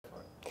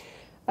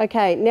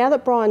Okay, now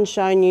that Brian's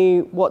shown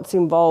you what's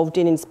involved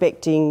in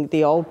inspecting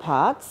the old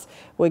parts,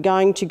 we're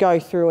going to go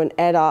through and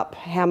add up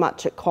how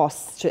much it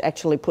costs to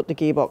actually put the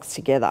gearbox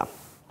together.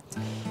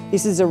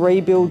 This is a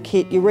rebuild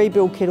kit. Your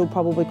rebuild kit will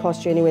probably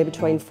cost you anywhere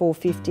between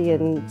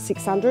 $450 and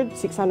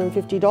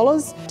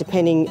 $650,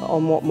 depending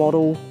on what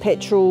model.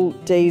 Petrol,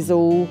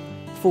 diesel,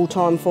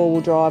 full-time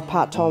four-wheel drive,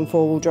 part-time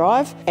four-wheel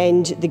drive.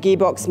 And the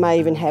gearbox may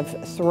even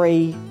have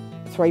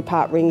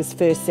three-part rings,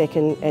 first,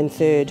 second and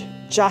third.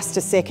 Just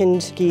a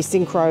second gear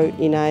synchro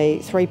in a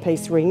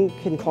three-piece ring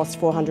can cost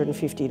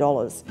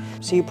 $450.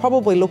 So you're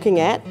probably looking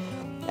at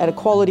a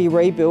quality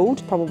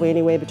rebuild, probably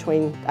anywhere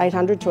between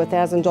 $800 to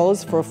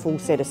 $1,000 for a full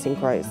set of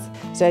synchros.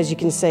 So as you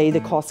can see,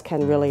 the cost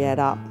can really add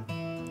up.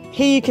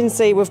 Here you can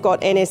see we've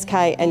got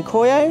NSK and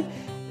Koyo.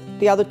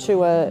 The other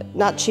two are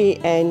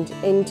Nachi and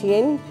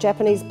NTN,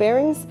 Japanese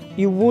bearings.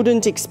 You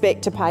wouldn't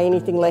expect to pay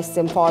anything less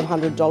than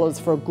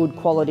 $500 for a good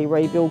quality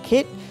rebuild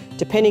kit.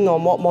 Depending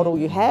on what model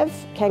you have,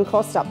 can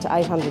cost up to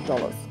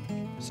 $800.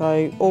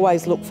 So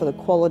always look for the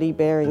quality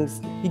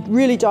bearings. You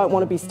really don't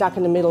want to be stuck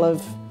in the middle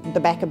of the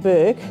back of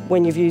Burke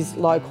when you've used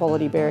low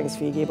quality bearings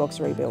for your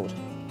gearbox rebuild.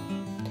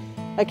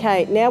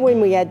 Okay, now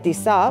when we add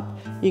this up,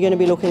 you're going to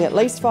be looking at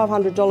least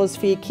 $500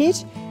 for your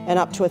kit and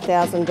up to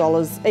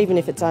 $1,000, even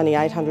if it's only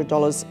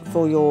 $800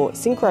 for your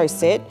synchro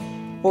set.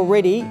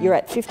 Already you're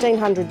at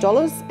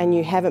 $1,500 and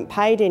you haven't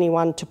paid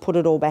anyone to put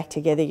it all back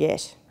together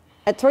yet.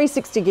 At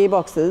 360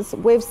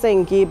 Gearboxes, we've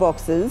seen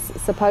gearboxes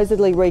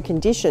supposedly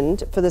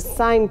reconditioned for the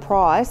same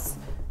price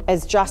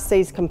as just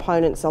these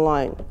components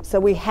alone. So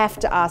we have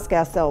to ask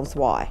ourselves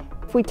why.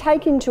 If we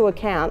take into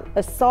account,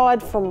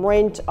 aside from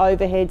rent,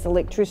 overheads,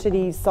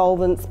 electricity,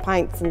 solvents,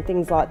 paints and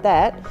things like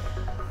that,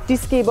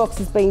 this gearbox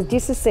has been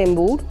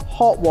disassembled,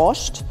 hot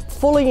washed,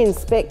 fully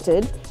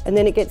inspected, and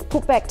then it gets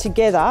put back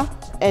together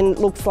and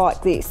looks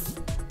like this.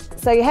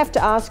 So you have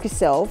to ask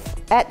yourself,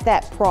 at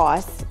that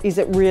price, is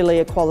it really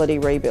a quality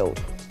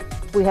rebuild?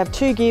 We have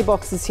two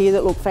gearboxes here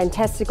that look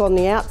fantastic on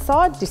the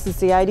outside. This is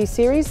the 80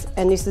 series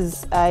and this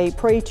is a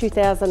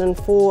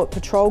pre-2004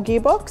 Patrol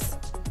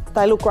gearbox.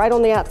 They look great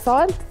on the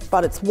outside,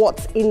 but it's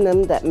what's in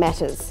them that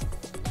matters.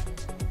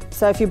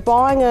 So if you're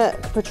buying a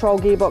Patrol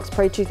gearbox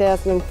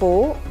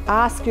pre-2004,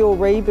 ask your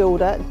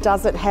rebuilder,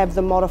 does it have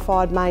the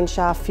modified main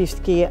shaft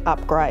 5th gear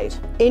upgrade?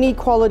 Any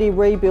quality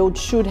rebuild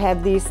should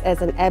have this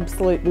as an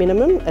absolute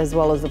minimum, as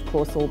well as of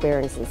course all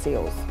bearings and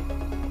seals.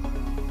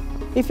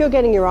 If you're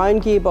getting your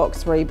own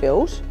gearbox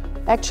rebuilt,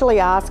 actually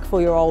ask for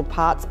your old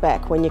parts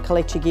back when you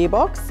collect your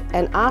gearbox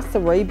and ask the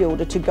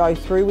rebuilder to go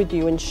through with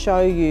you and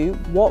show you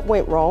what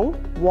went wrong,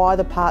 why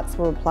the parts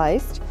were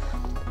replaced,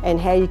 and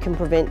how you can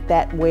prevent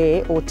that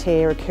wear or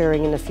tear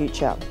occurring in the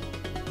future.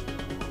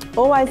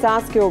 Always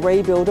ask your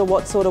rebuilder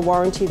what sort of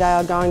warranty they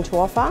are going to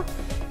offer.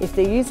 If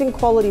they're using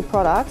quality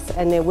products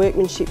and their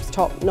workmanship's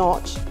top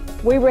notch,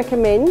 we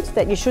recommend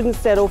that you shouldn't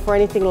settle for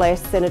anything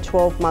less than a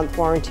 12-month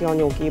warranty on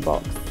your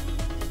gearbox.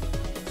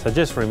 So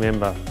just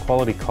remember,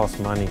 quality costs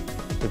money.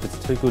 If it's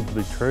too good to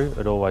be true,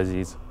 it always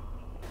is.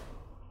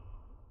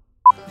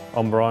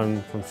 I'm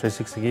Brian from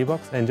 360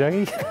 Gearbox and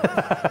Jackie.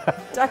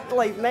 Don't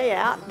leave me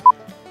out.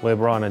 We're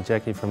Brian and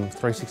Jackie from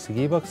 360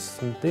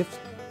 Gearboxes Diffs.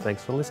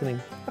 Thanks for listening.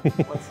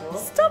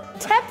 Stop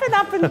tapping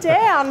up and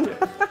down.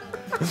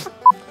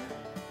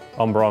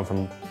 I'm Brian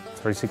from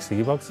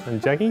 360 Gearbox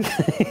and Jackie.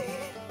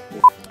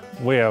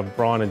 We are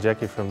Brian and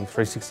Jackie from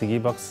 360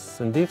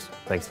 Gearboxes Diffs.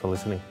 Thanks for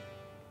listening.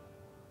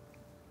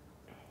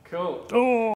 Cool. Oh.